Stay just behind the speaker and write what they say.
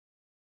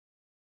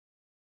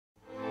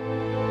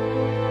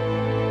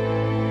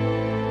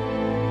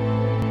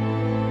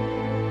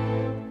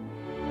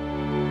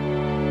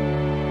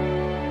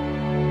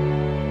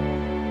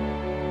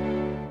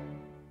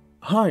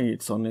Hi,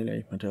 it's only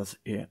Life Matters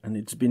here, and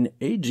it's been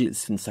ages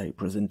since I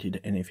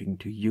presented anything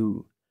to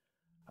you.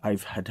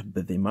 I've had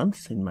busy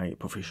months in my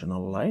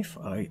professional life.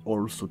 I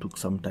also took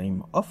some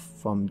time off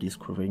from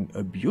discovering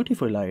a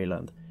beautiful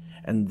island,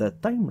 and the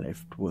time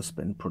left was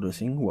spent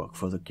producing work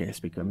for the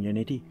KSP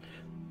community.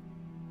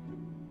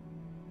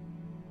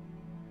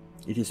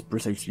 It is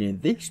precisely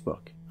this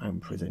work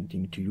I'm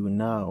presenting to you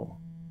now.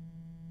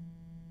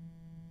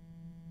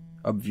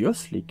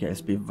 Obviously,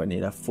 KSP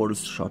Vanilla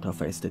falls short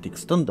of aesthetic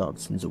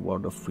standards in the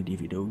world of 3D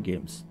video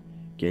games.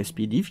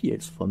 KSP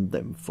deviates from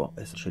them for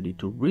essentially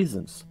two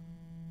reasons.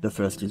 The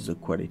first is the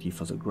quality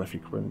for the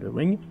graphic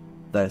rendering,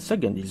 the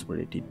second is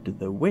related to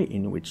the way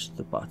in which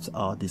the parts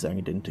are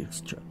designed and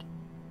textured.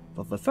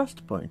 For the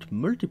first point,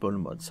 multiple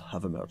mods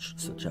have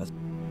emerged, such as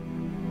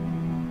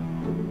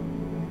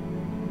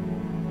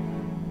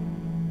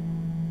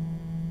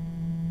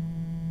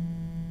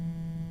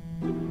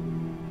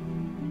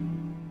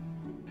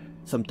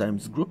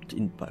sometimes grouped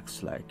in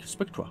packs like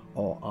Spectra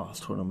or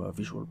Astronomer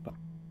Visual Pack.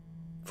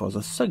 For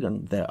the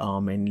second, there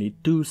are mainly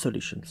two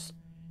solutions.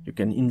 You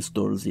can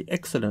install the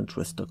excellent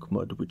Restock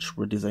mod, which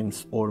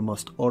redesigns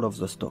almost all of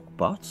the stock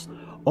parts,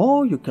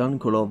 or you can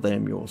color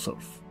them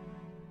yourself.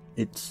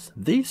 It's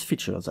these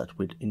features that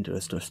will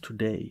interest us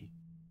today.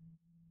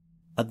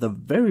 At the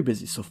very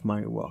basis of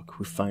my work,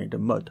 we find a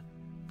mod,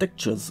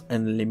 Textures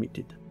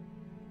Unlimited.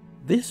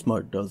 This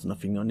mod does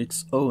nothing on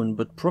its own,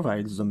 but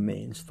provides the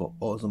means for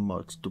other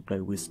mods to play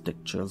with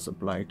textures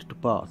applied to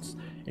parts,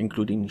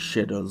 including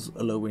shaders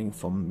allowing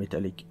for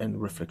metallic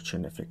and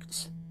reflection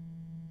effects.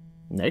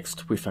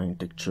 Next, we find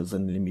Textures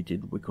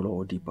Unlimited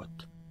Recolor Depot.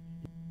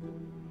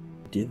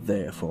 It is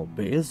therefore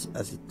based,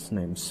 as its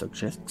name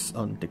suggests,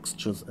 on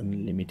Textures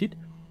Unlimited,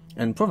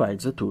 and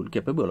provides a tool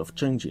capable of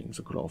changing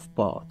the color of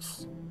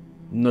parts.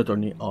 Not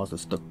only are the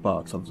stock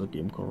parts of the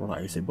game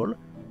colorizable,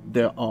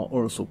 there are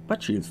also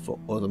patches for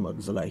other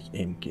mods like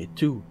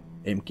MK2,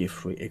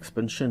 MK3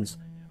 expansions,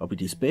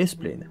 OPT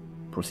Spaceplane,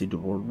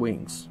 Procedural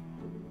Wings.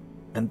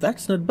 And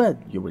that's not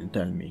bad, you will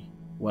tell me.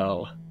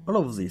 Well, all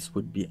of this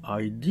would be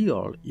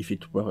ideal if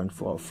it weren't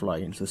for a fly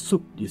in the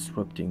soup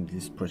disrupting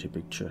this pretty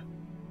picture.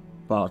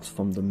 Parts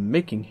from the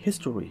Making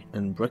History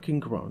and Breaking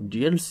Ground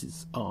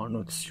DLCs are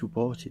not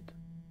supported.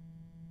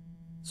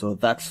 So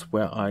that's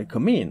where I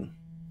come in,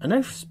 and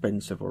I've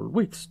spent several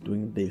weeks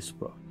doing this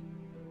work.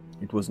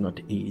 It was not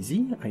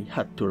easy. I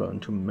had to learn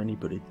to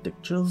manipulate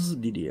textures,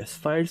 DDS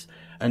files,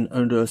 and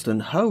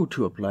understand how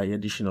to apply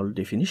additional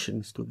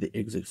definitions to the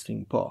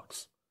existing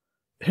parts.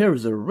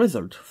 Here's the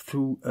result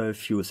through a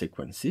few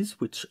sequences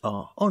which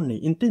are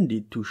only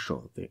intended to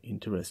show the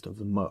interest of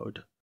the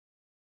mod.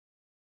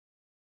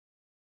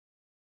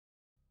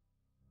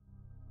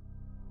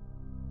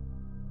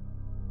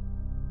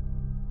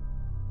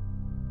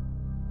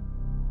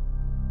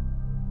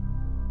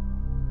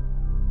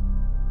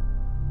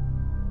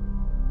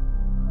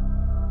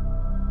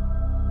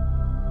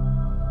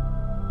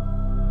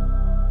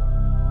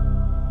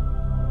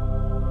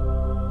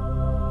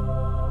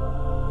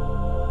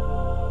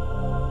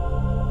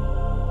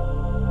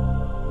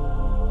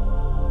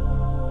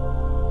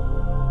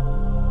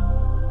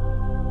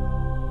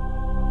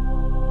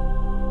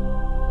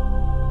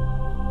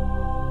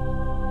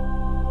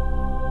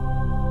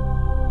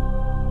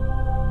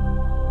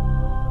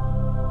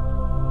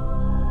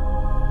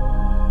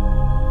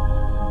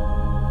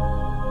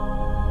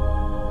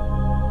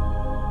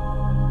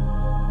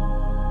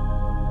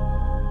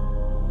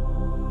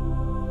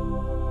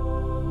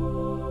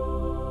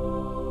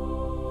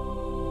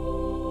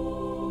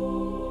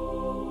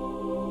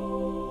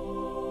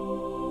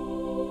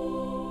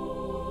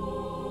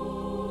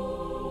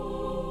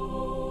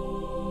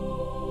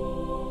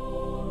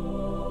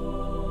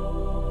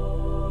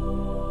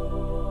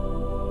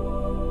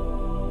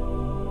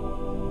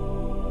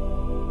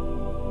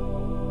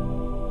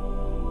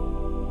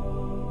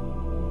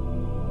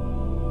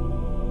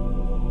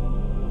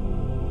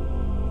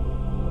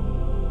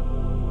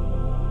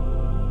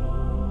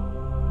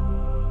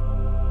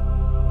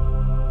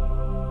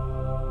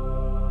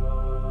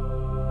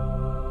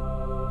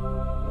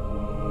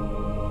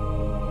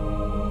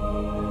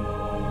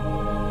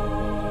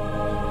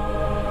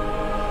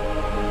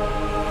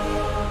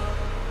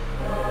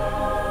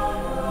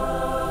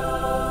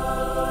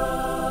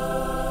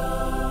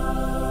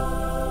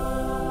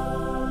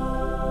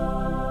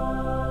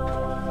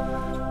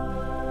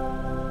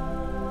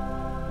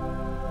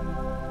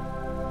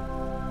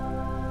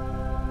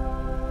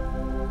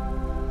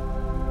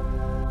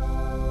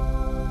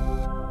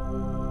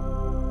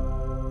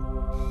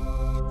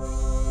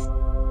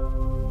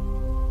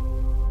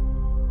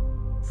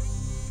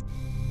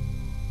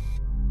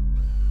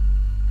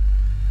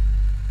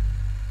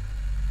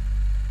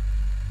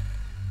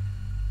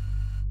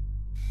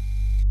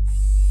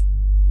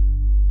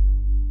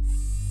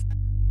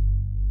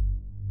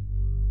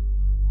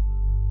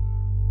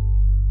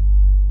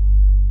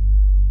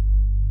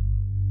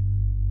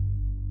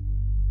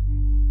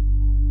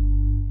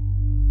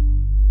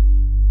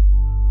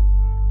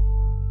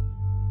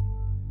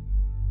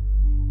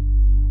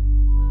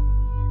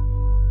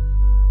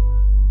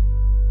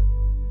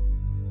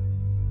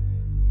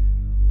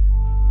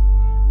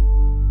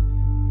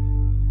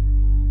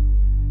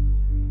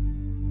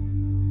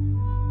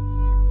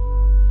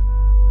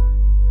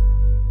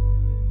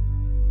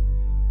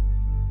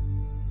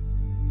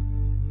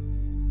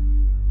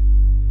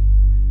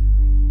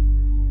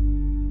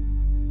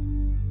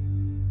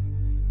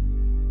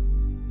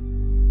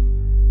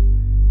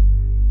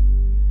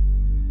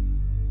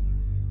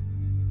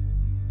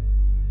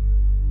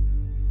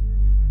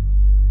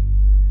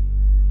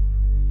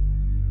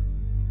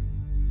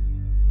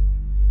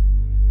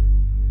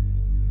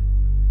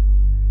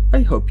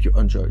 I hope you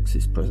enjoyed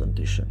this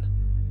presentation.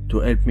 To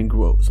help me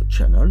grow the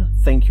channel,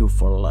 thank you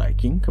for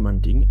liking,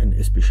 commenting, and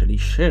especially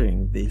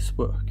sharing this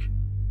work.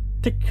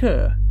 Take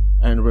care,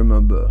 and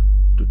remember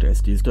to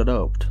test is the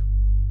doubt.